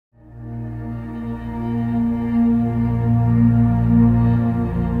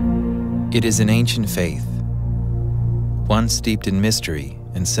It is an ancient faith, one steeped in mystery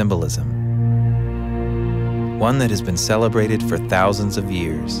and symbolism, one that has been celebrated for thousands of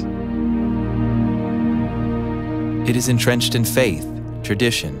years. It is entrenched in faith,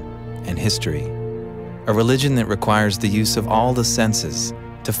 tradition, and history, a religion that requires the use of all the senses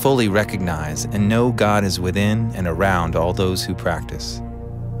to fully recognize and know God is within and around all those who practice.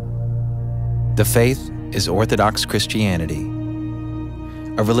 The faith is Orthodox Christianity,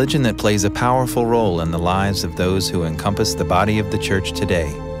 a religion that plays a powerful role in the lives of those who encompass the body of the Church today.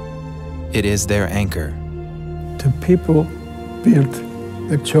 It is their anchor. The people built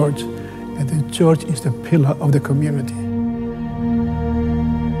the Church, and the Church is the pillar of the community.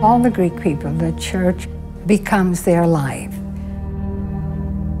 All the Greek people, the Church becomes their life.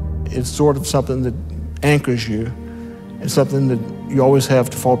 It's sort of something that anchors you. It's something that you always have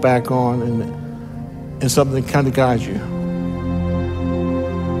to fall back on, and something that kind of guides you.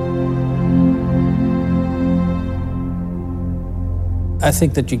 I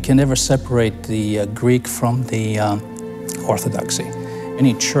think that you can never separate the Greek from the Orthodoxy.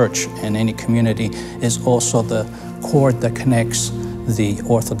 Any church and any community is also the cord that connects the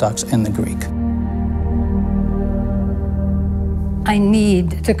Orthodox and the Greek. I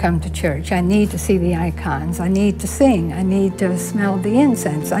need to come to church. I need to see the icons. I need to sing. I need to smell the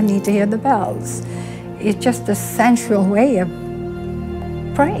incense. I need to hear the bells. It's just a sensual way of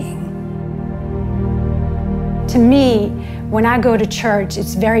praying. To me, when I go to church,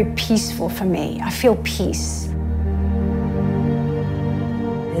 it's very peaceful for me. I feel peace.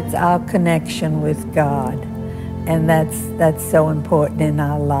 It's our connection with God, and that's so important in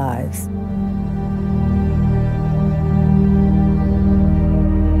our lives.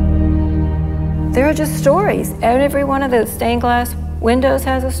 There are just stories. Every one of the stained glass windows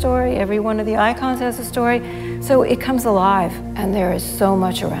has a story. Every one of the icons has a story. So it comes alive, and there is so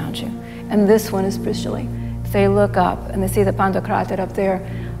much around you. And this one especially. If they look up and they see the Pantocrator up there,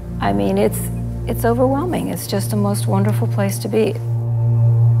 I mean, it's overwhelming. It's just the most wonderful place to be.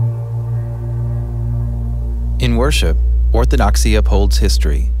 In worship, Orthodoxy upholds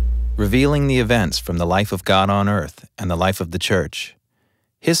history, revealing the events from the life of God on earth and the life of the Church.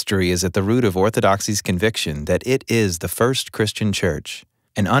 History is at the root of Orthodoxy's conviction that it is the first Christian church.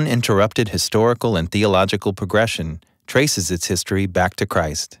 An uninterrupted historical and theological progression traces its history back to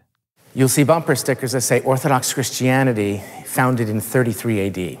Christ. You'll see bumper stickers that say Orthodox Christianity founded in 33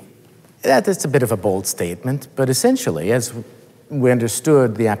 AD. That's a bit of a bold statement, but essentially, as we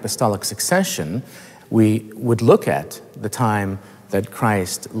understood the apostolic succession, we would look at the time that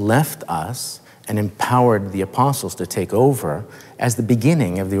Christ left us and empowered the apostles to take over as the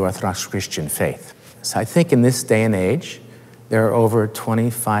beginning of the Orthodox Christian faith. So I think in this day and age, there are over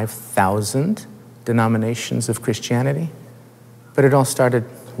 25,000 denominations of Christianity, but it all started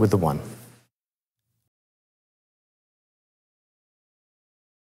with the one.